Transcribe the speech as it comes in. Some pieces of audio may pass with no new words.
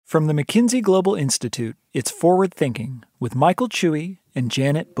From the McKinsey Global Institute, it's Forward Thinking with Michael Chewy and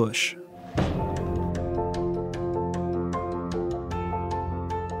Janet Bush.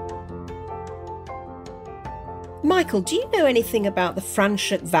 Michael, do you know anything about the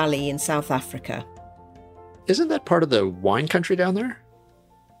Franschhoek Valley in South Africa? Isn't that part of the wine country down there?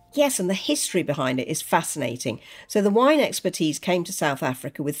 Yes, and the history behind it is fascinating. So the wine expertise came to South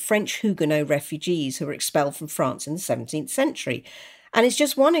Africa with French Huguenot refugees who were expelled from France in the 17th century. And it's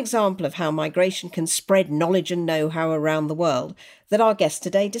just one example of how migration can spread knowledge and know-how around the world that our guest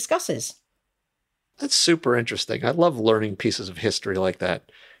today discusses. That's super interesting. I love learning pieces of history like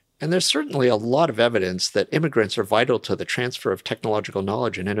that. And there's certainly a lot of evidence that immigrants are vital to the transfer of technological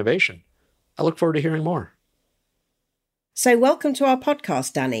knowledge and innovation. I look forward to hearing more. So welcome to our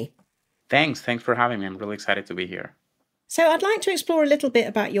podcast, Dany. Thanks for having me. I'm really excited to be here. So I'd like to explore a little bit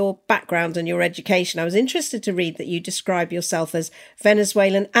about your background and your education. I was interested to read that you describe yourself as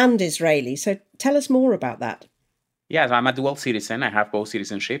Venezuelan and Israeli. So tell us more about that. Yes, I'm a dual citizen. I have both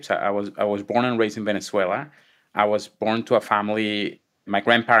citizenships. I was born and raised in Venezuela. I was born to a family. My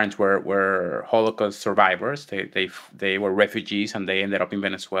grandparents were Holocaust survivors. They were refugees and they ended up in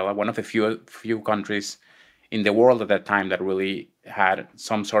Venezuela, one of the few countries in the world at that time that really had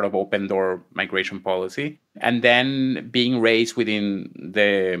some sort of open door migration policy. And then being raised within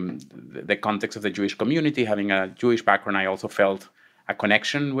the context of the Jewish community, having a Jewish background, I also felt a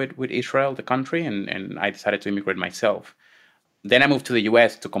connection with Israel, the country, and I decided to immigrate myself. Then I moved to the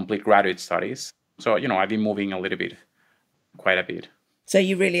US to complete graduate studies. So, I've been moving quite a bit. So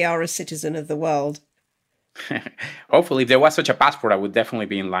you really are a citizen of the world. Hopefully, if there was such a passport, I would definitely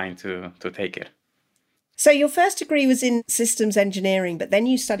be in line to take it. So your first degree was in systems engineering, but then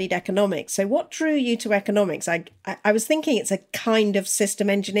you studied economics. So what drew you to economics? I was thinking it's a kind of system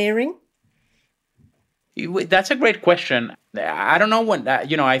engineering. That's a great question. I don't know when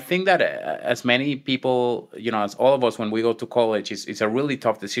that, I think that as many people, as all of us, when we go to college, it's a really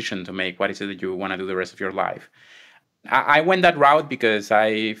tough decision to make. What is it that you want to do the rest of your life? I went that route because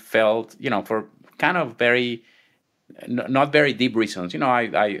I felt, for kind of not very deep reasons.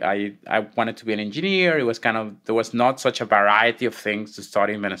 I wanted to be an engineer. It was there was not such a variety of things to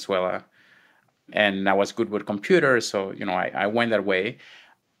study in Venezuela. And I was good with computers. So, I went that way.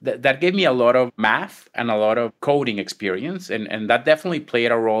 That gave me a lot of math and a lot of coding experience. And that definitely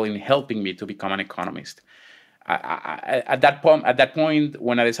played a role in helping me to become an economist. At that point,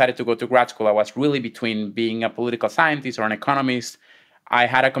 when I decided to go to grad school, I was really between being a political scientist or an economist. I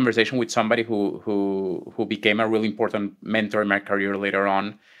had a conversation with somebody who became a really important mentor in my career later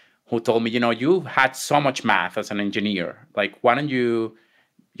on, who told me, you've had so much math as an engineer. Like, why don't you,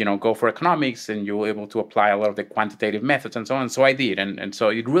 go for economics and you'll be able to apply a lot of the quantitative methods and so on. So I did. And so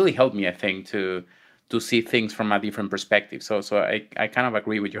it really helped me, I think, to see things from a different perspective. So I kind of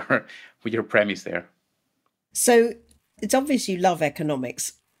agree with your premise there. So it's obvious you love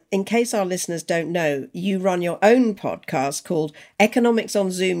economics. In case our listeners don't know, you run your own podcast called Economics on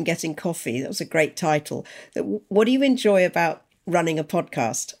Zoom Getting Coffee. That was a great title. What do you enjoy about running a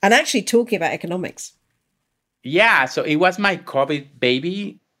podcast and actually talking about economics? Yeah, so it was my COVID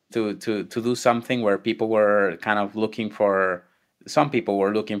baby to do something where people were kind of some people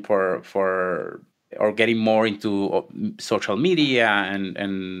were looking for or getting more into social media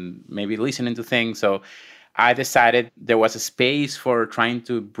and maybe listening to things. So I decided there was a space for trying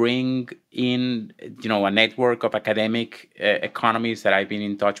to bring in, a network of academic economists that I've been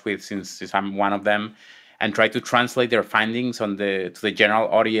in touch with since I'm one of them, and try to translate their findings to the general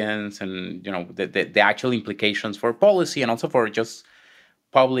audience and, the actual implications for policy and also for just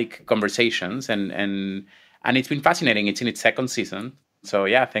public conversations. And it's been fascinating. It's in its second season. So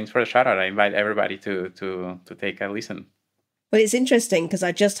yeah, thanks for the shout out. I invite everybody to take a listen. Well, it's interesting because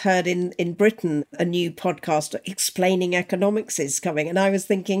I just heard in Britain a new podcast explaining economics is coming. And I was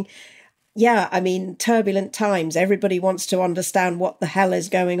thinking, yeah, I mean, turbulent times. Everybody wants to understand what the hell is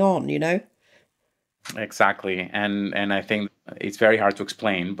going on, Exactly. And I think it's very hard to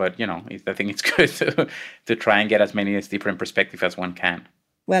explain, but, I think it's good to try and get as many different perspectives as one can.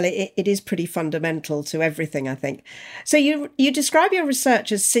 Well, it is pretty fundamental to everything, I think. So you describe your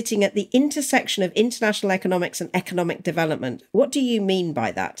research as sitting at the intersection of international economics and economic development. What do you mean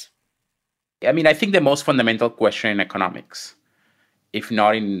by that? I mean, I think the most fundamental question in economics, if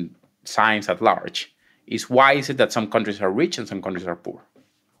not in science at large, is why is it that some countries are rich and some countries are poor?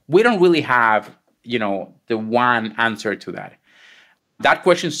 We don't really have, the one answer to that. That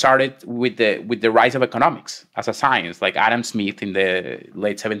question started with the rise of economics as a science, like Adam Smith in the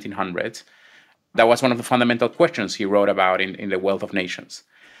late 1700s. That was one of the fundamental questions he wrote about in The Wealth of Nations.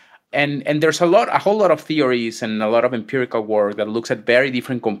 And there's a whole lot of theories and a lot of empirical work that looks at very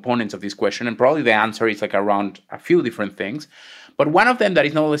different components of this question, and probably the answer is like around a few different things. But one of them that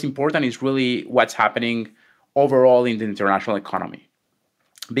is no less important is really what's happening overall in the international economy.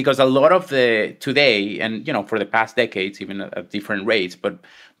 Because a lot of the today, and for the past decades, even at different rates, but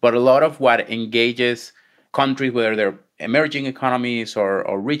a lot of what engages countries, whether they're emerging economies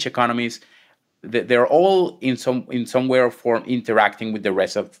or rich economies, they're all in some way or form interacting with the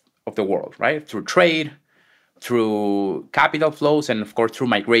rest of the world, right? Through trade, through capital flows, and of course through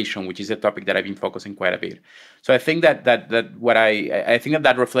migration, which is a topic that I've been focusing quite a bit. So I think that I think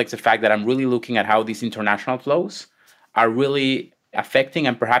that reflects the fact that I'm really looking at how these international flows are really affecting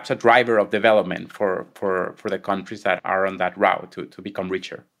and perhaps a driver of development for the countries that are on that route to become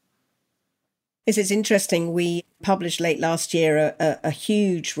richer. This is interesting. We published late last year a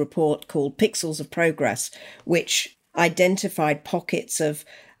huge report called Pixels of Progress, which identified pockets of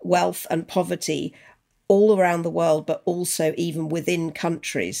wealth and poverty all around the world, but also even within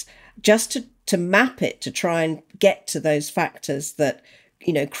countries, just to map it, to try and get to those factors that,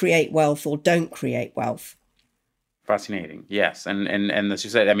 create wealth or don't create wealth. Fascinating, yes, and as you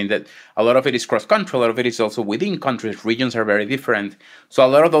said, I mean that a lot of it is cross-country, a lot of it is also within countries. Regions are very different, so a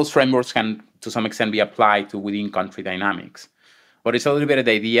lot of those frameworks can, to some extent, be applied to within country dynamics. But it's a little bit of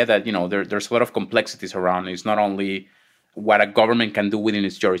the idea that there's a lot of complexities around. It's not only what a government can do within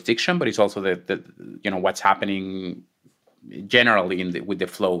its jurisdiction, but it's also the what's happening generally with the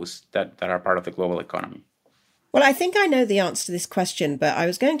flows that are part of the global economy. Well, I think I know the answer to this question, but I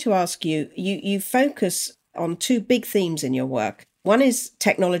was going to ask you. You focus on two big themes in your work. One is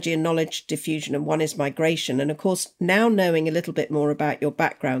technology and knowledge diffusion, and one is migration. And of course, now knowing a little bit more about your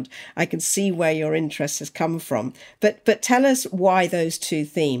background, I can see where your interest has come from. But tell us why those two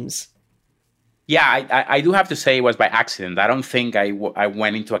themes. Yeah, I do have to say it was by accident. I don't think I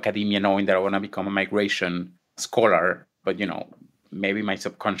went into academia knowing that I want to become a migration scholar, but maybe my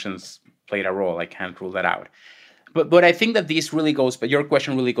subconscious played a role. I can't rule that out. But I think that this really goes, but your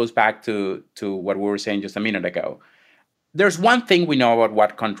question really goes back to what we were saying just a minute ago. There's one thing we know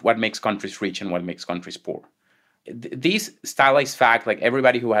about what makes countries rich and what makes countries poor. This stylized fact, like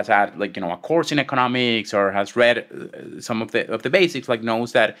everybody who has had a course in economics or has read some of the basics,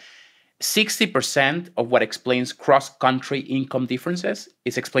 knows that 60% of what explains cross-country income differences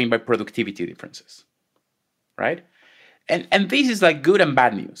is explained by productivity differences, right? And this is good and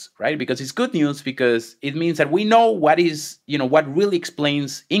bad news, right? Because it's good news because it means that we know what really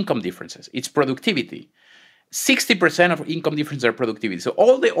explains income differences. It's productivity. 60% of income differences are productivity. So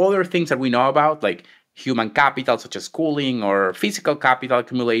all the other things that we know about, like human capital, such as schooling or physical capital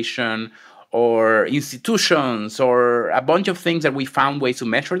accumulation or institutions or a bunch of things that we found ways to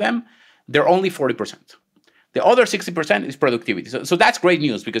measure them, they're only 40%. The other 60% is productivity. So that's great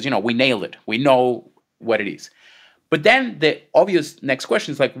news because, we nailed it. We know what it is. But then the obvious next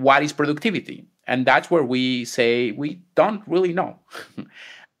question is what is productivity? And that's where we say we don't really know.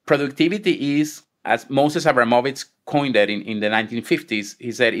 Productivity is, as Moses Abramovich coined it in the 1950s,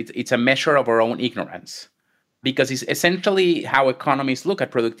 he said it's a measure of our own ignorance. Because it's essentially how economists look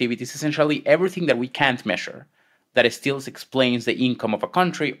at productivity. It's essentially everything that we can't measure that still explains the income of a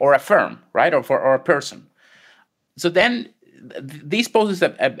country or a firm, right? Or a person. So then this poses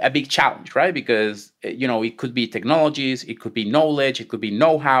a big challenge, right? Because, it could be technologies, it could be knowledge, it could be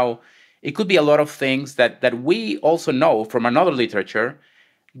know-how, it could be a lot of things that we also know from another literature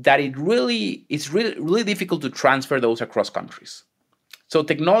that it's really difficult to transfer those across countries. So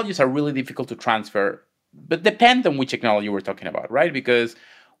technologies are really difficult to transfer, but depend on which technology we're talking about, right? Because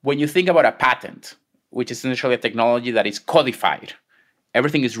when you think about a patent, which is essentially a technology that is codified,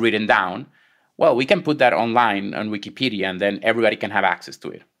 everything is written down, well, we can put that online on Wikipedia and then everybody can have access to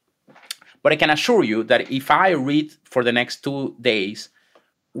it. But I can assure you that if I read for the next 2 days,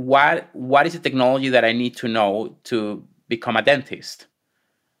 what is the technology that I need to know to become a dentist,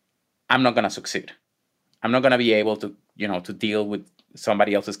 I'm not going to succeed. I'm not going to be able to, to deal with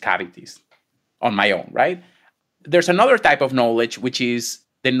somebody else's cavities on my own, right? There's another type of knowledge, which is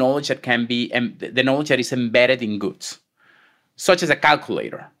the knowledge that can be, the knowledge that is embedded in goods, such as a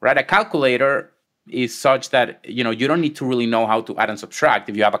calculator, right? A calculator is such that, you don't need to really know how to add and subtract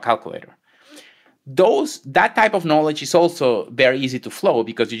if you have a calculator. That type of knowledge is also very easy to flow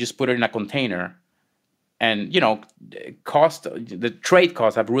because you just put it in a container and, the trade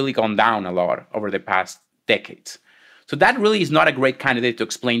costs have really gone down a lot over the past decades. So that really is not a great candidate to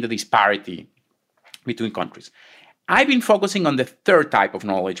explain the disparity between countries. I've been focusing on the third type of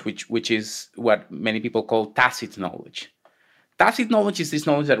knowledge, which is what many people call tacit knowledge. Tacit knowledge is this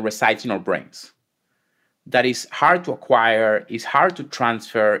knowledge that resides in our brains. that is hard to acquire, is hard to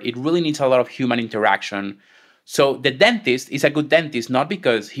transfer. It really needs a lot of human interaction. So the dentist is a good dentist, not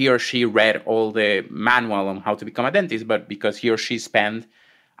because he or she read all the manual on how to become a dentist, but because he or she spent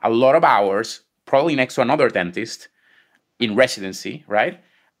a lot of hours, probably next to another dentist in residency, right?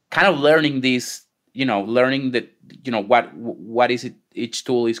 Kind of learning this, learning that, what is it each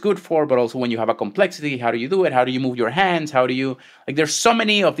tool is good for, but also when you have a complexity, how do you do it? How do you move your hands? How do you, there's so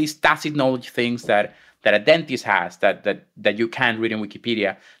many of these tacit knowledge things that a dentist has that you can't read in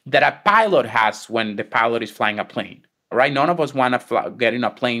Wikipedia, that a pilot has when the pilot is flying a plane, right? None of us want to get in a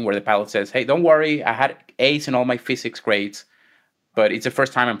plane where the pilot says, hey, don't worry, I had A's in all my physics grades, but it's the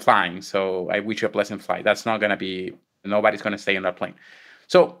first time I'm flying, so I wish you a pleasant flight. That's not going to be, nobody's going to stay on that plane.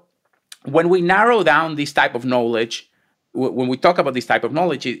 So when we narrow down this type of knowledge, when we talk about this type of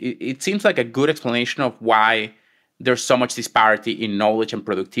knowledge, it seems like a good explanation of why there's so much disparity in knowledge and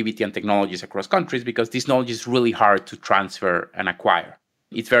productivity and technologies across countries, because this knowledge is really hard to transfer and acquire.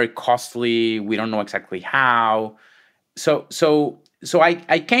 It's very costly. We don't know exactly how. So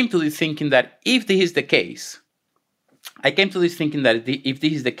I came to this thinking that if this is the case,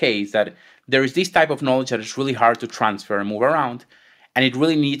 that there is this type of knowledge that is really hard to transfer and move around, and it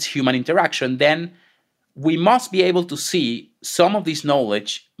really needs human interaction, then we must be able to see some of this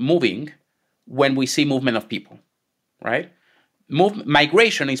knowledge moving when we see movement of people, right?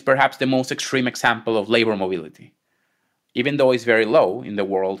 Migration is perhaps the most extreme example of labor mobility. Even though it's very low in the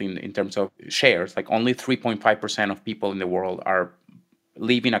world in terms of shares, like only 3.5% of people in the world are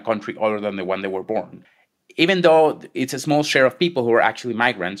live in a country other than the one they were born. Even though it's a small share of people who are actually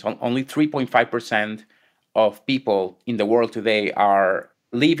migrants, only 3.5% of people in the world today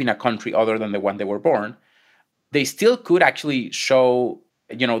live in a country other than the one they were born. They still could actually show,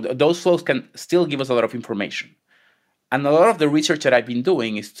 those flows can still give us a lot of information. And a lot of the research that I've been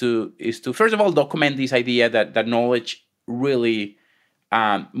doing is to first of all document this idea that knowledge really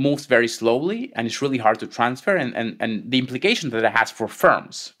moves very slowly and it's really hard to transfer, and the implications that it has for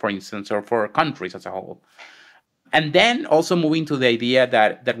firms, for instance, or for countries as a whole. And then also moving to the idea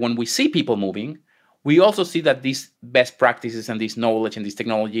that when we see people moving, we also see that these best practices and this knowledge and this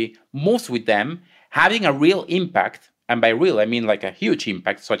technology moves with them, having a real impact. And by real, I mean like a huge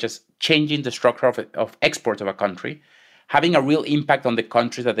impact, such as changing the structure of exports of a country, having a real impact on the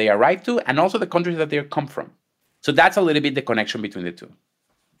countries that they arrive to and also the countries that they come from. So that's a little bit the connection between the two.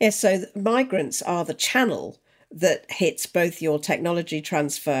 Yes, so migrants are the channel that hits both your technology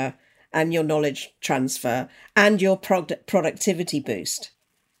transfer and your knowledge transfer and your productivity boost.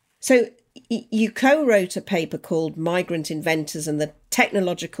 So you co-wrote a paper called Migrant Inventors and the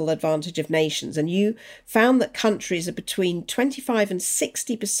Technological Advantage of Nations, and you found that countries are between 25 and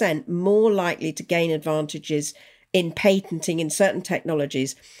 60% more likely to gain advantages in patenting in certain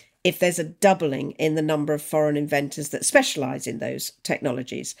technologies if there's a doubling in the number of foreign inventors that specialise in those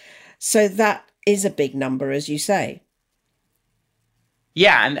technologies. So that is a big number, as you say.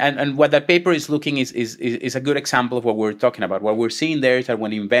 Yeah, and what that paper is looking is a good example of what we're talking about. What we're seeing there is that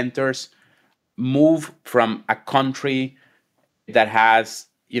when inventors move from a country that has,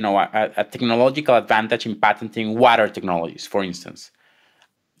 a technological advantage in patenting water technologies, for instance.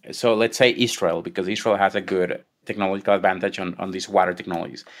 So let's say Israel, because Israel has a good technological advantage on these water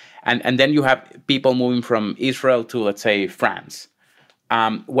technologies. And then you have people moving from Israel to, let's say, France.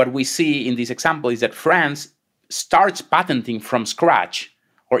 What we see in this example is that France starts patenting from scratch,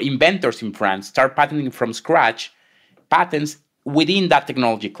 or inventors in France start patenting from scratch patents within that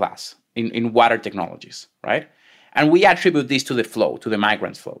technology class in water technologies, right? And we attribute this to the flow, to the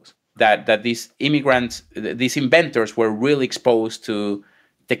migrants' flows, that these immigrants, these inventors were really exposed to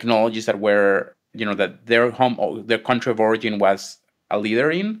technologies that were, that their country of origin was a leader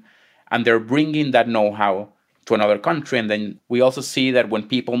in, and they're bringing that know-how to another country. And then we also see that when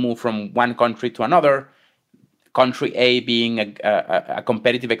people move from one country to another, country A being a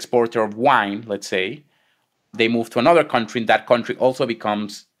competitive exporter of wine, let's say, they move to another country, and that country also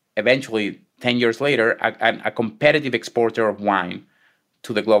becomes, eventually, 10 years later, a competitive exporter of wine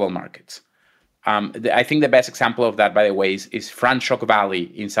to the global markets. I think the best example of that, by the way, is Franschhoek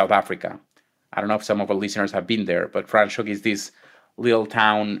Valley in South Africa. I don't know if some of our listeners have been there, but Franschhoek is this little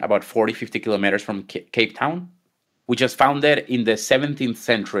town about 40, 50 kilometers from Cape Town, which was founded in the 17th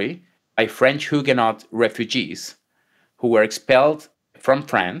century by French Huguenot refugees who were expelled from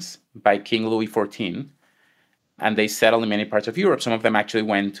France by King Louis XIV, and they settled in many parts of Europe. Some of them actually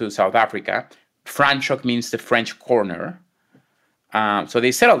went to South Africa. Franschhoek means the French corner. So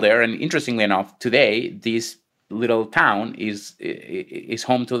they settled there, and interestingly enough, today, this little town is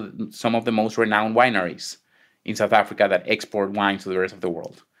home to some of the most renowned wineries in South Africa that export wine to the rest of the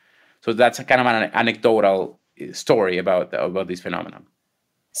world. So that's a kind of an anecdotal story about this phenomenon.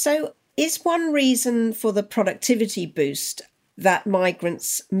 So is one reason for the productivity boost that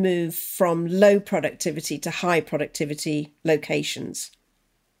migrants move from low productivity to high productivity locations?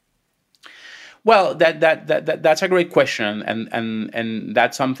 Well, that's a great question, and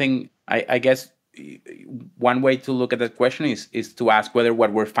that's something I guess one way to look at that question is to ask whether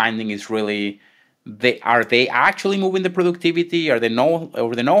what we're finding is really they actually moving the productivity, or the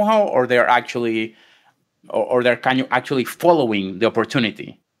know-how, or they're actually or they're kind of actually following the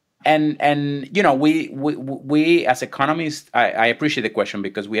opportunity. And we as economists, I appreciate the question,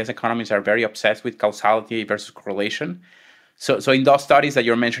 because we as economists are very obsessed with causality versus correlation. So in those studies that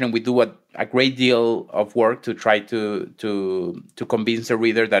you're mentioning, we do a great deal of work to try to convince the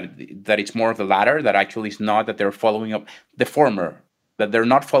reader that it's more of the latter, that actually it's not that they're following up the former, that they're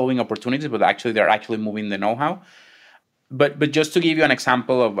not following opportunities, but actually they're actually moving the know-how. But just to give you an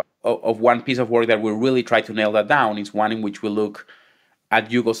example of one piece of work that we really try to nail that down, is one in which we look at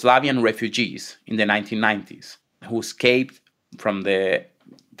Yugoslavian refugees in the 1990s who escaped from the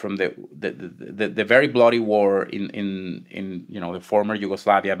very bloody war in the former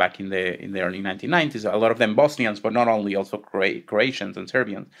Yugoslavia back in the early 1990s. A lot of them Bosnians, but not only, also Croatians and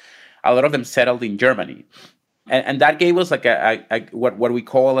Serbians. A lot of them settled in Germany, and that gave us like what we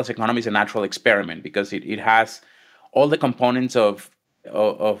call as economists a natural experiment, because it has all the components of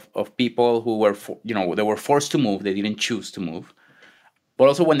people who were they were forced to move. They didn't choose to move. But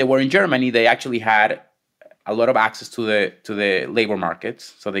also, when they were in Germany, they actually had a lot of access to the labor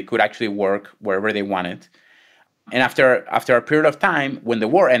markets, so they could actually work wherever they wanted. And after a period of time, when the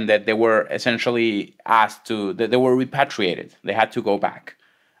war ended, they were essentially they were repatriated. They had to go back.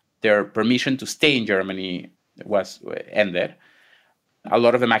 Their permission to stay in Germany was ended. A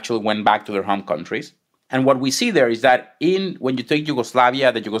lot of them actually went back to their home countries. And what we see there is that when you take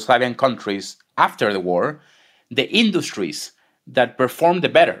Yugoslavia, the Yugoslavian countries after the war, the industries that performed the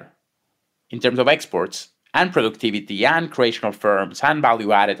better in terms of exports and productivity and creation of firms and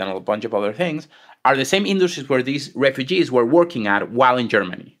value added and a bunch of other things are the same industries where these refugees were working at while in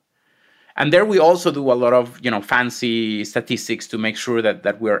Germany. And there we also do a lot of fancy statistics to make sure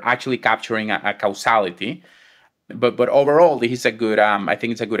that we're actually capturing a causality. But overall, this is a good I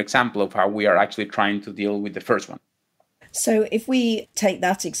think it's a good example of how we are actually trying to deal with the first one. So if we take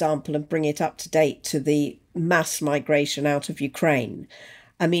that example and bring it up to date to the mass migration out of Ukraine,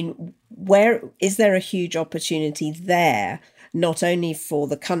 I mean, where is there a huge opportunity there, not only for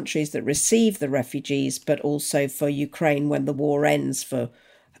the countries that receive the refugees, but also for Ukraine when the war ends, for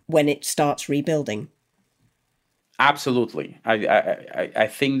when it starts rebuilding? Absolutely. I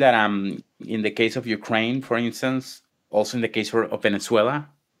think that in the case of Ukraine, for instance, also in the case of Venezuela,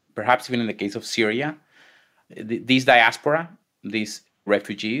 perhaps even in the case of Syria, these diaspora, these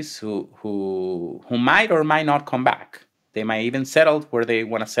refugees who might or might not come back. They might even settle where they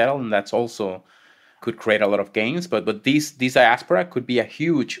want to settle, and that's also could create a lot of gains. But these diaspora could be a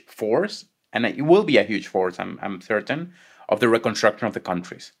huge force, and it will be a huge force, I'm certain, of the reconstruction of the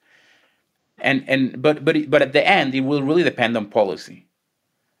countries. But at the end, it will really depend on policy,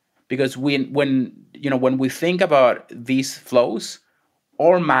 because when we think about these flows,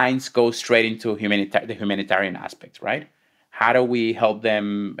 our minds go straight into the humanitarian aspects, right? How do we help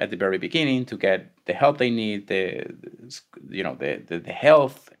them at the very beginning to get the help they need, the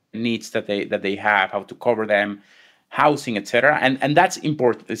health needs that they have, how to cover them, housing, etc. And that's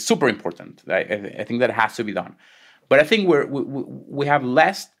important. It's super important. I think that has to be done. But I think we have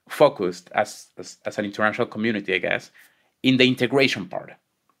less focused as an international community, I guess, in the integration part,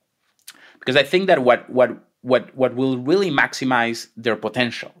 because I think that what will really maximize their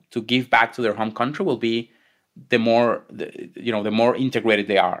potential to give back to their home country will be the more integrated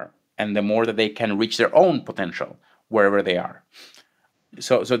they are, and the more that they can reach their own potential wherever they are.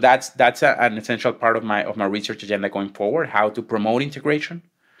 So that's an essential part of my research agenda going forward: how to promote integration.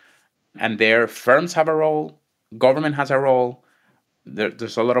 And there, firms have a role, government has a role.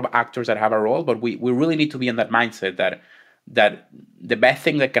 There's a lot of actors that have a role, but we really need to be in that mindset that the best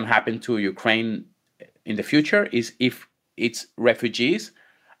thing that can happen to Ukraine in the future is if its refugees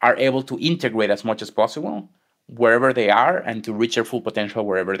are able to integrate as much as possible wherever they are, and to reach their full potential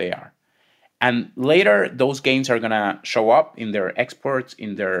wherever they are. And later, those gains are going to show up in their exports,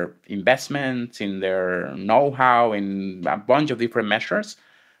 in their investments, in their know-how, in a bunch of different measures,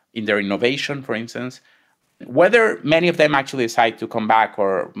 in their innovation, for instance. Whether many of them actually decide to come back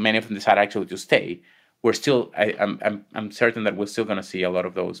or many of them decide actually to stay, I'm certain that we're still going to see a lot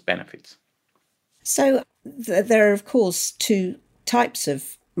of those benefits. So there are, of course, two types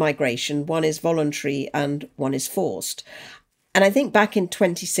of migration. One is voluntary and one is forced. And I think back in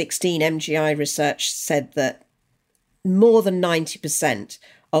 2016, MGI research said that more than 90%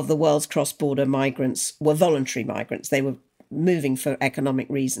 of the world's cross-border migrants were voluntary migrants. They were moving for economic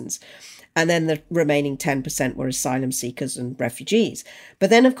reasons. And then the remaining 10% were asylum seekers and refugees. But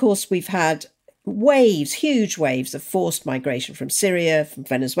then, of course, we've had waves, huge waves of forced migration from Syria, from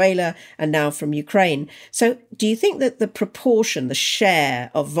Venezuela, and now from Ukraine. So do you think that the proportion, the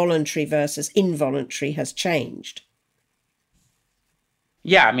share of voluntary versus involuntary has changed?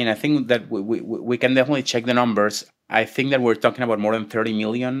 Yeah, I mean, I think that we can definitely check the numbers. I think that we're talking about more than 30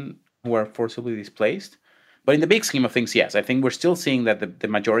 million who are forcibly displaced. But in the big scheme of things, yes, I think we're still seeing that the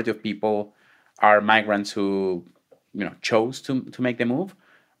majority of people are migrants who, chose to make the move.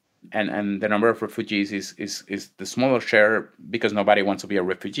 And the number of refugees is the smaller share because nobody wants to be a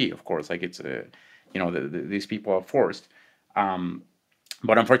refugee, of course. Like it's, these people are forced.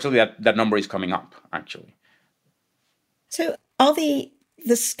 But unfortunately, that number is coming up, actually. So are the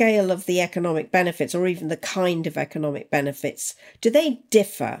scale of the economic benefits, or even the kind of economic benefits, do they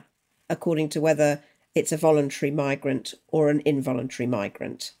differ according to whether it's a voluntary migrant or an involuntary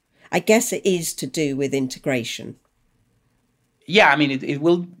migrant? I guess it is to do with integration. Yeah, I mean, it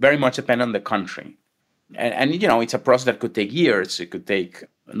will very much depend on the country. And it's a process that could take years. It could take,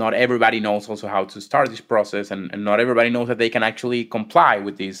 not everybody knows also how to start this process, and not everybody knows that they can actually comply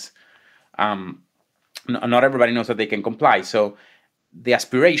with this. Not everybody knows that they can comply. So the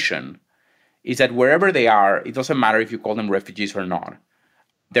aspiration is that wherever they are, it doesn't matter if you call them refugees or not,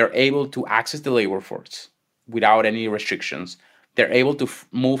 they're able to access the labor force without any restrictions. They're able to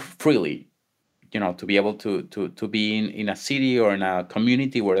move freely, to be able to be in a city or in a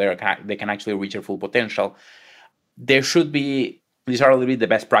community where they can actually reach their full potential. There should be, these are a little bit the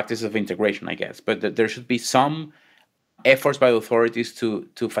best practices of integration, I guess, but there should be some efforts by authorities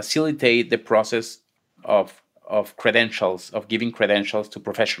to facilitate the process of credentials, of giving credentials to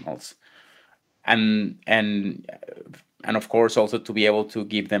professionals, and of course also to be able to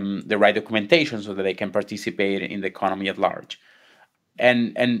give them the right documentation so that they can participate in the economy at large.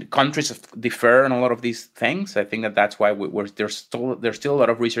 And countries differ on a lot of these things. I think that's why there's still a lot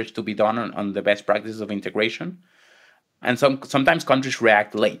of research to be done on the best practices of integration, and sometimes countries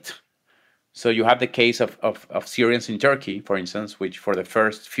react late. So you have the case of Syrians in Turkey, for instance, which for the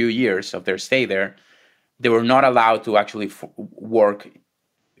first few years of their stay there, they were not allowed to actually work,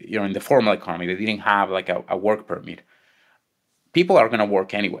 in the formal economy. They didn't have like a work permit. People are going to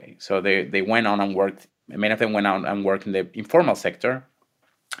work anyway. So they went on and worked. Many of them went out and worked in the informal sector.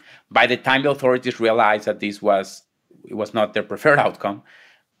 By the time the authorities realized that it was not their preferred outcome,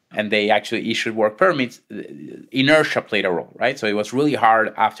 and they actually issued work permits, inertia played a role, right? So it was really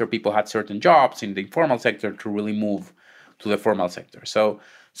hard after people had certain jobs in the informal sector to really move to the formal sector. So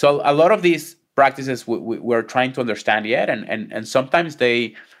a lot of these practices we're trying to understand yet, and sometimes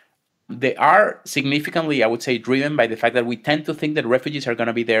they are significantly, I would say, driven by the fact that we tend to think that refugees are going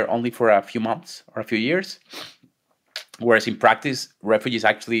to be there only for a few months or a few years, whereas in practice, refugees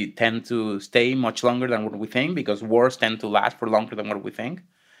actually tend to stay much longer than what we think, because wars tend to last for longer than what we think.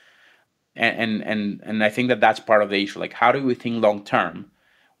 And I think that's part of the issue. Like, how do we think long term?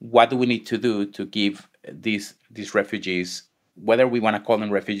 What do we need to do to give these refugees, whether we want to call them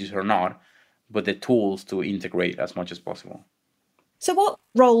refugees or not, but the tools to integrate as much as possible? So what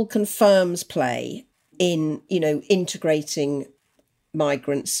role can firms play in, integrating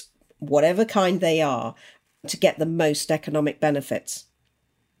migrants, whatever kind they are, to get the most economic benefits?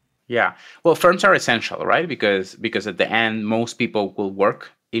 Yeah, well, firms are essential, right? Because at the end, most people will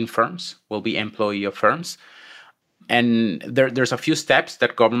work in firms, will be employee of firms. And there's a few steps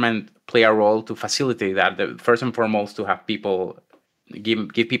that government play a role to facilitate that. First and foremost, to have people give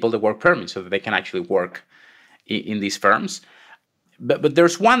people the work permit so that they can actually work in these firms. But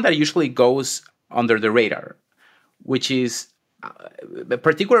there's one that usually goes under the radar, which is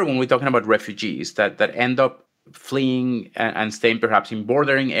particularly when we're talking about refugees that end up fleeing and staying perhaps in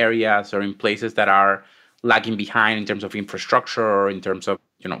bordering areas or in places that are lagging behind in terms of infrastructure or in terms of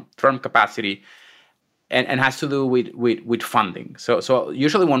firm capacity, and has to do with funding. So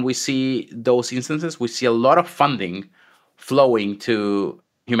usually when we see those instances, we see a lot of funding flowing to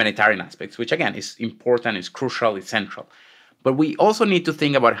humanitarian aspects, which again is important, is crucial, is central. But we also need to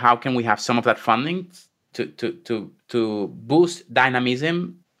think about how can we have some of that funding to boost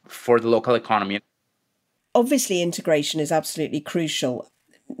dynamism for the local economy. Obviously, integration is absolutely crucial,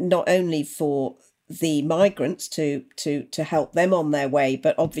 not only for the migrants to help them on their way,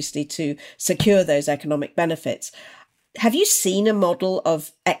 but obviously to secure those economic benefits. Have you seen a model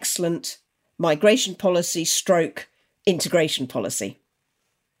of excellent migration policy / integration policy?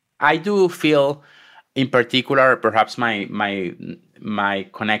 I do feel In particular, perhaps my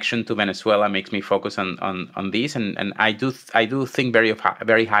connection to Venezuela makes me focus on this, and I do think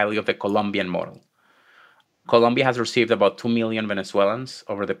very highly of the Colombian model. Colombia has received about 2 million Venezuelans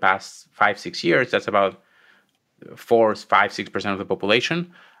over the past 5-6 years. That's about 4, 5, 6% of the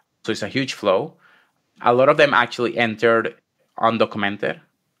population. So it's a huge flow. A lot of them actually entered undocumented.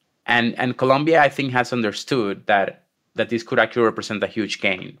 And Colombia, I think, has understood that this could actually represent a huge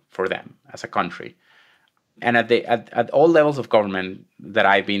gain for them as a country. And at all levels of government that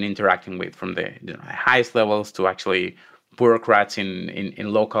I've been interacting with, from the highest levels to actually bureaucrats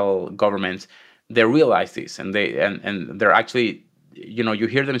in local governments, they realize this, and they're actually, you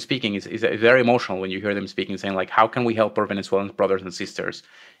hear them speaking. It's very emotional when you hear them speaking, saying like, how can we help our Venezuelan brothers and sisters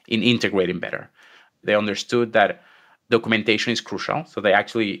in integrating better? They understood that documentation is crucial, so they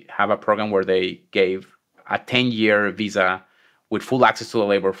actually have a program where they gave a 10-year visa with full access to the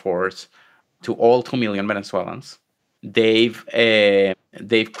labor force to all 2 million Venezuelans. They've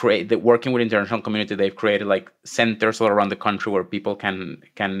created, working with international community, they've created like centers all around the country where people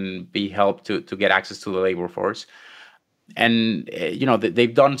can be helped to get access to the labor force. And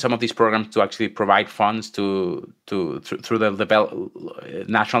they've done some of these programs to actually provide funds through the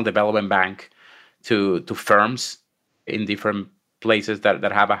National Development Bank to firms in different places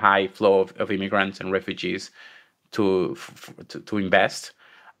that have a high flow of immigrants and refugees to invest.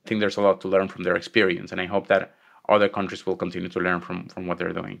 I think there's a lot to learn from their experience, and I hope that other countries will continue to learn from what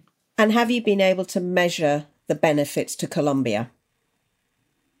they're doing. And have you been able to measure the benefits to Colombia?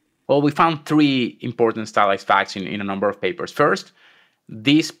 Well, we found 3 important stylized facts in a number of papers. First,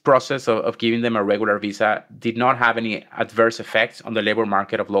 this process of giving them a regular visa did not have any adverse effects on the labor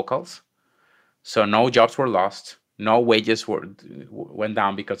market of locals. So no jobs were lost, no wages went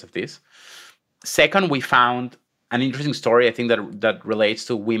down because of this. Second, we found an interesting story, I think, that relates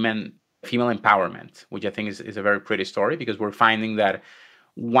to female empowerment, which I think is a very pretty story, because we're finding that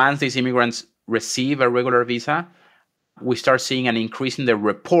once these immigrants receive a regular visa, we start seeing an increase in the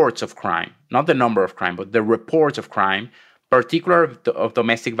reports of crime, not the number of crime, but the reports of crime, particularly of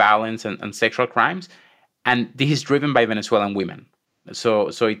domestic violence and sexual crimes. And this is driven by Venezuelan women. So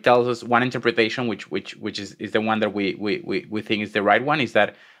it tells us one interpretation, which is the one that we think is the right one, is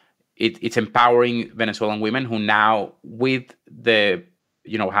that it's empowering Venezuelan women who now, with the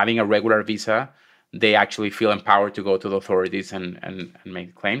having a regular visa, they actually feel empowered to go to the authorities and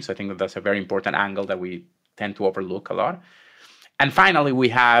make claims. I think that's a very important angle that we tend to overlook a lot. And finally, we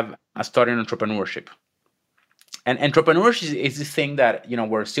have a study on entrepreneurship. And entrepreneurship is this thing that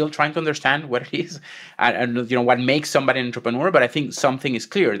we're still trying to understand what it is, and what makes somebody an entrepreneur. But I think something is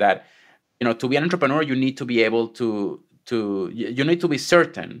clear, that to be an entrepreneur, you need to be able to you need to be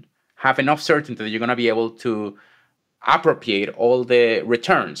certain, have enough certainty that you're going to be able to appropriate all the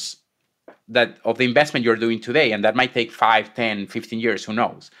returns that of the investment you're doing today, and that might take 5, 10, 15 years, who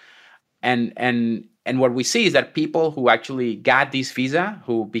knows. And what we see is that people who actually got this visa,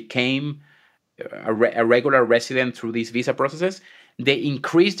 who became a regular resident through these visa processes, they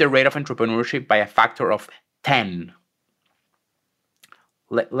increase the rate of entrepreneurship by a factor of 10.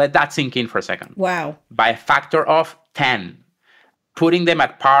 Let that sink in for a second. Wow. By a factor of 10, putting them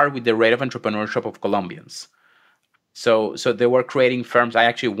at par with the rate of entrepreneurship of Colombians. So they were creating firms. I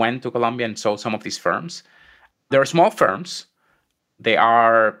actually went to Colombia and saw some of these firms. They're small firms. They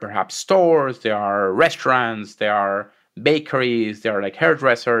are perhaps stores, they are restaurants, they are bakeries, they are like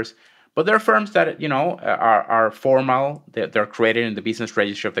hairdressers. But they're firms that, are formal. They're created in the business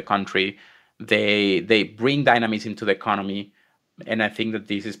registry of the country. They bring dynamism to the economy. And I think that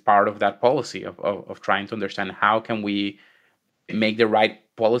this is part of that policy of trying to understand how can we make the right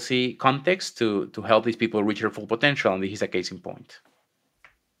policy context to help these people reach their full potential. And this is a case in point.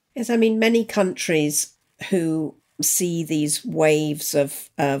 Yes, I mean, many countries who see these waves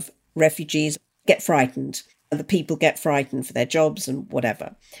of refugees get frightened. The people get frightened for their jobs and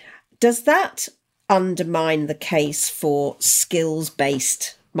whatever. Does that undermine the case for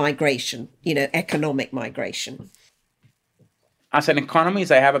skills-based migration, economic migration? As an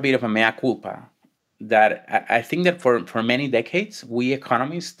economist, I have a bit of a mea culpa, that I think that for many decades, we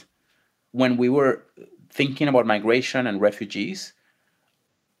economists, when we were thinking about migration and refugees,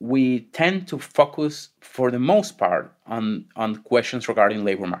 we tend to focus, for the most part, on questions regarding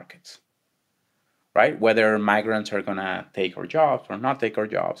labor markets. Right? Whether migrants are going to take our jobs or not take our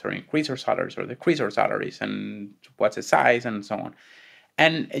jobs, or increase our salaries or decrease our salaries, and what's the size, and so on.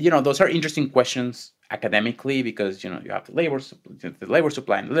 And, those are interesting questions academically, because, you have the labor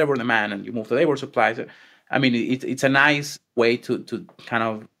supply and the labor demand, and you move the labor supplies. I mean, it's a nice way to kind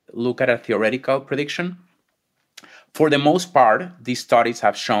of look at a theoretical prediction. For the most part, these studies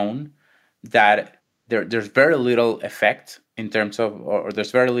have shown that there's very little effect in terms of, or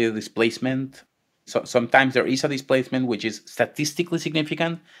there's very little displacement. So sometimes there is a displacement which is statistically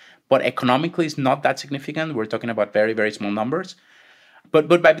significant, but economically is not that significant. We're talking about very, very small numbers. But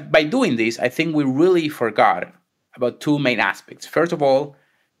by doing this, I think we really forgot about two main aspects. First of all,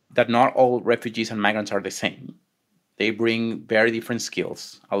 that not all refugees and migrants are the same. They bring very different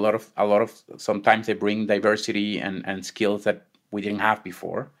skills. A lot of sometimes they bring diversity and skills that we didn't have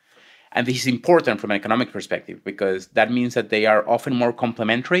before. And this is important from an economic perspective because that means that they are often more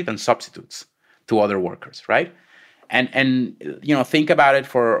complementary than substitutes to other workers, right? And think about it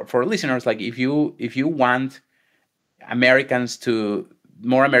for listeners. Like if you want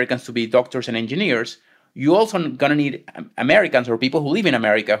more Americans to be doctors and engineers, you also gonna need Americans or people who live in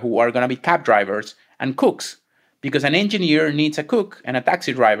America who are gonna be cab drivers and cooks, because an engineer needs a cook and a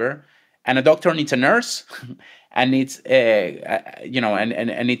taxi driver, and a doctor needs a nurse, and needs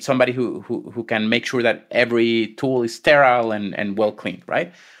and needs somebody who can make sure that every tool is sterile and well cleaned,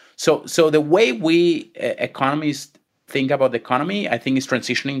 right? So the way we economists think about the economy, I think, is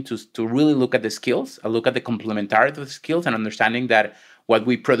transitioning to really look at the skills, look at the complementarity of the skills, and understanding that what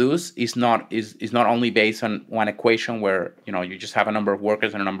we produce is not only based on one equation where you just have a number of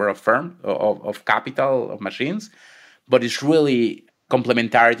workers and a number of of capital, of machines, but it's really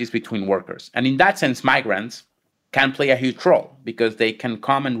complementarities between workers. And in that sense, migrants can play a huge role because they can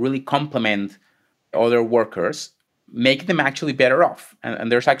come and really complement other workers, make them actually better off.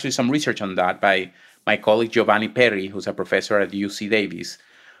 And there's actually some research on that by my colleague Giovanni Perri, who's a professor at UC Davis,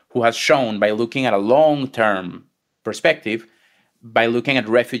 who has shown by looking at a long-term perspective, by looking at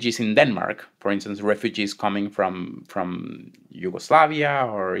refugees in Denmark, for instance, refugees coming from Yugoslavia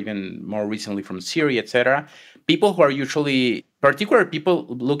or even more recently from Syria, etc., people who are usually, particular people,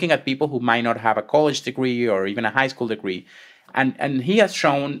 looking at people who might not have a college degree or even a high school degree. And he has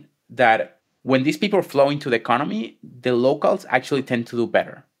shown that when these people flow into the economy, the locals actually tend to do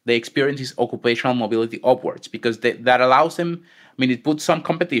better. They experience this occupational mobility upwards because that allows them, it puts some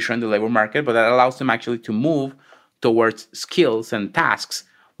competition in the labor market, but that allows them actually to move towards skills and tasks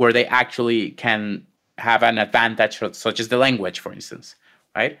where they actually can have an advantage, such as the language, for instance,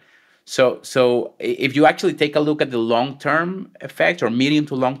 right? So if you actually take a look at the long-term effect or medium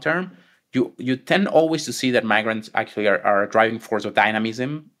to long-term, you tend always to see that migrants actually are a driving force of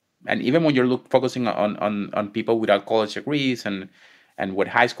dynamism. And even when you're focusing on people without college degrees and with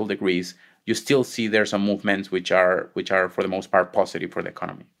high school degrees, you still see there's some movements which are for the most part positive for the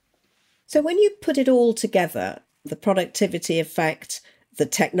economy. So when you put it all together, the productivity effect, the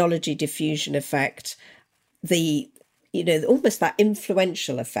technology diffusion effect, almost that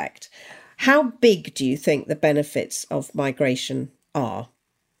influential effect, how big do you think the benefits of migration are?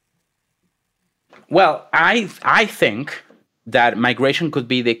 Well, I think that migration could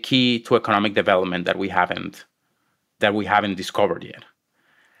be the key to economic development that we haven't discovered yet.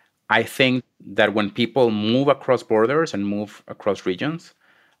 I think that when people move across borders and move across regions,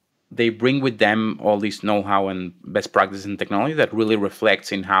 they bring with them all this know-how and best practices and technology that really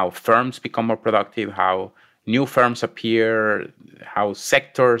reflects in how firms become more productive, how new firms appear, how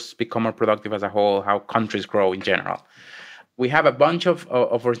sectors become more productive as a whole, how countries grow in general. We have a bunch of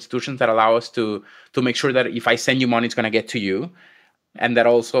institutions that allow us to make sure that if I send you money, it's going to get to you, and that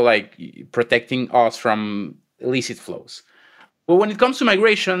also like protecting us from illicit flows. But when it comes to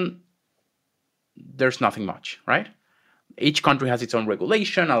migration, there's nothing much, right? Each country has its own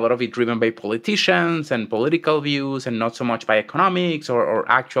regulation, a lot of it driven by politicians and political views and not so much by economics or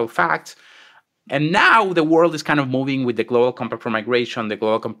actual facts. And now the world is kind of moving with the Global Compact for Migration, the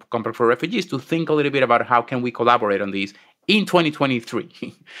Global Compact for Refugees, to think a little bit about how can we collaborate on these in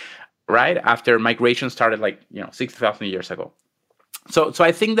 2023, right? After migration started 60,000 years ago. So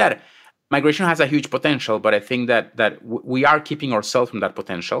I think that migration has a huge potential, but I think that we are keeping ourselves from that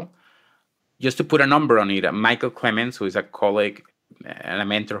potential. Just to put a number on it, Michael Clemens, who is a colleague and a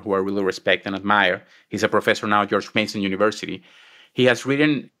mentor who I really respect and admire, he's a professor now at George Mason University. He has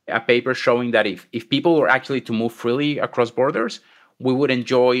written a paper showing that if people were actually to move freely across borders, we would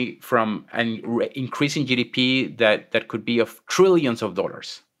enjoy from an increase in GDP that could be of trillions of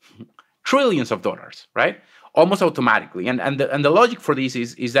dollars. Trillions of dollars, right? Almost automatically. And the logic for this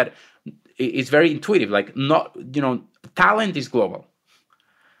is that it's very intuitive. Talent is global.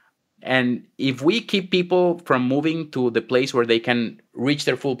 And if we keep people from moving to the place where they can reach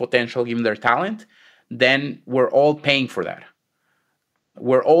their full potential given their talent, then we're all paying for that.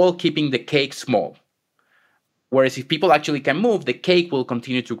 We're all keeping the cake small. Whereas if people actually can move, the cake will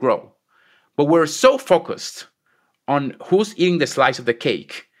continue to grow. But we're so focused on who's eating the slice of the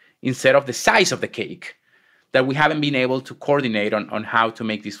cake instead of the size of the cake that we haven't been able to coordinate on how to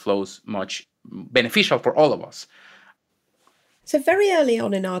make these flows much beneficial for all of us. So very early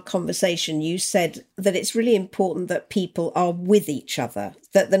on in our conversation, you said that it's really important that people are with each other,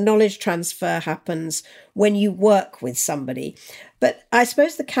 that the knowledge transfer happens when you work with somebody. But I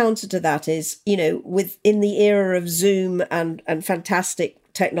suppose the counter to that is, within the era of Zoom and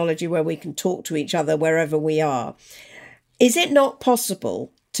fantastic technology where we can talk to each other wherever we are, is it not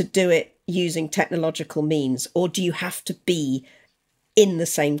possible to do it using technological means, or do you have to be in the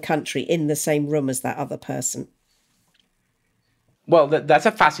same country, in the same room as that other person? Well, that's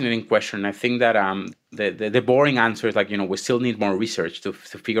a fascinating question. I think that the boring answer is we still need more research to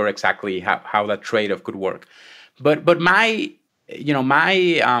figure exactly how that trade-off could work. But my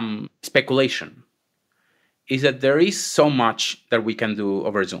speculation is that there is so much that we can do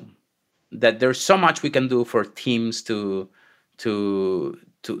over Zoom, that there's so much we can do for teams to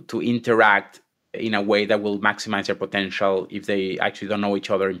interact in a way that will maximize their potential if they actually don't know each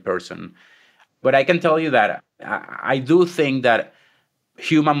other in person. But I can tell you that I do think that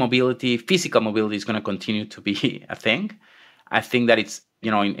human mobility, physical mobility, is going to continue to be a thing. I think that it's,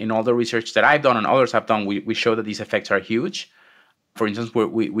 in all the research that I've done and others have done, we show that these effects are huge. For instance,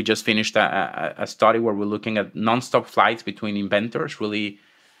 we just finished a study where we're looking at nonstop flights between inventors, really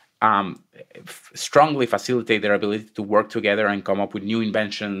strongly facilitate their ability to work together and come up with new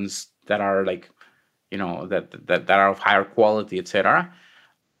inventions that are that are of higher quality, etc.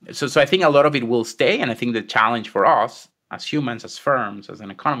 So I think a lot of it will stay, and I think the challenge for us as humans, as firms, as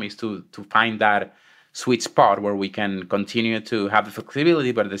an economy, is to find that sweet spot where we can continue to have the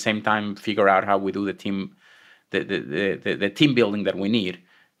flexibility, but at the same time figure out how we do the team building that we need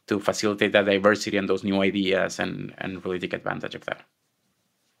to facilitate that diversity and those new ideas and really take advantage of that.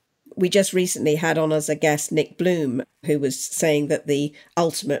 We just recently had on as a guest Nick Bloom, who was saying that the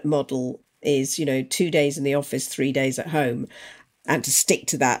ultimate model is, 2 days in the office, 3 days at home, and to stick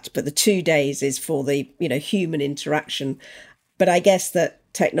to that. But the 2 days is for the, human interaction. But I guess that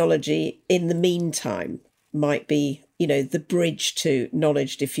technology in the meantime might be, the bridge to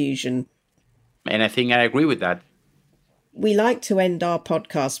knowledge diffusion. And I think I agree with that. We like to end our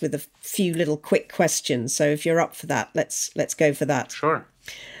podcast with a few little quick questions. So if you're up for that, let's go for that. Sure.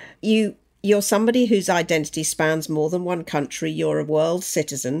 You're somebody whose identity spans more than one country. You're a world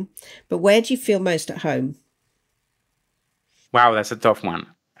citizen. But where do you feel most at home? Wow, that's a tough one.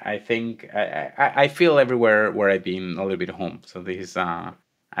 I think I feel everywhere where I've been a little bit home. So this is I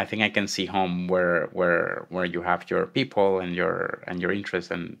think I can see home where you have your people and your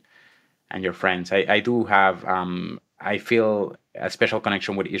interests and your friends. I do have I feel a special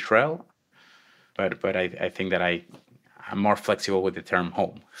connection with Israel, but I think that I'm more flexible with the term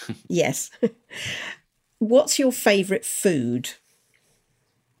home. Yes. What's your favorite food?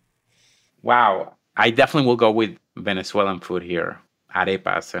 Wow. I definitely will go with Venezuelan food here,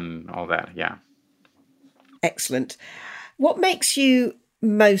 arepas and all that. Yeah. Excellent. What makes you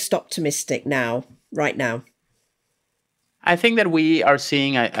most optimistic right now? I think that we are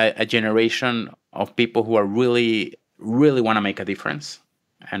seeing a generation of people who are really, really want to make a difference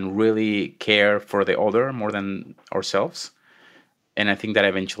and really care for the other more than ourselves. And I think that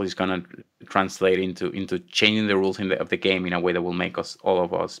eventually is going to translate into changing the rules of the game in a way that will make all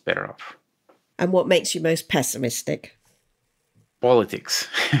of us better off. And what makes you most pessimistic? Politics.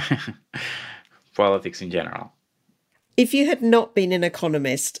 Politics in general. If you had not been an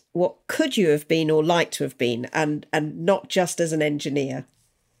economist, what could you have been or like to have been, and not just as an engineer?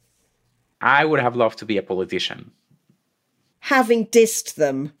 I would have loved to be a politician. Having dissed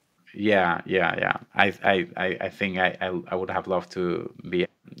them. Yeah. I think I would have loved to be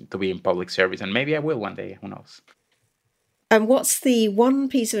in public service, and maybe I will one day. Who knows? And what's the one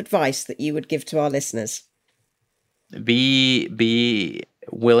piece of advice that you would give to our listeners? Be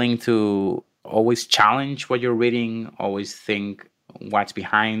willing to always challenge what you're reading. Always think what's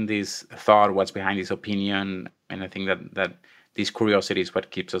behind this thought, what's behind this opinion, and I think that this curiosity is what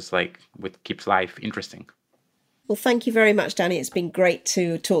keeps keeps life interesting. Well, thank you very much, Dany. It's been great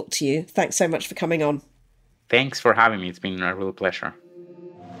to talk to you. Thanks so much for coming on. Thanks for having me. It's been a real pleasure.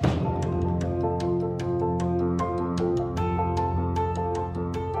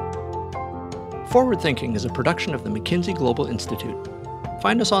 Forward Thinking is a production of the McKinsey Global Institute.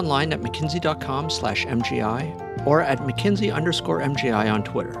 Find us online at mckinsey.com/MGI or at McKinsey_MGI on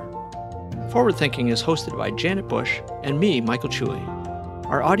Twitter. Forward Thinking is hosted by Janet Bush and me, Michael Chewy.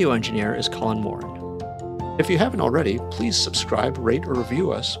 Our audio engineer is Colin Warren. If you haven't already, please subscribe, rate, or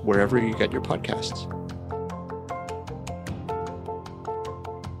review us wherever you get your podcasts.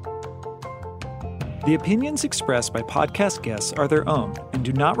 The opinions expressed by podcast guests are their own and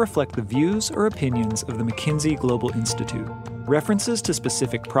do not reflect the views or opinions of the McKinsey Global Institute. References to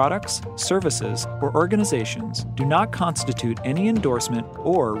specific products, services, or organizations do not constitute any endorsement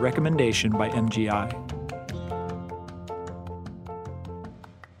or recommendation by MGI.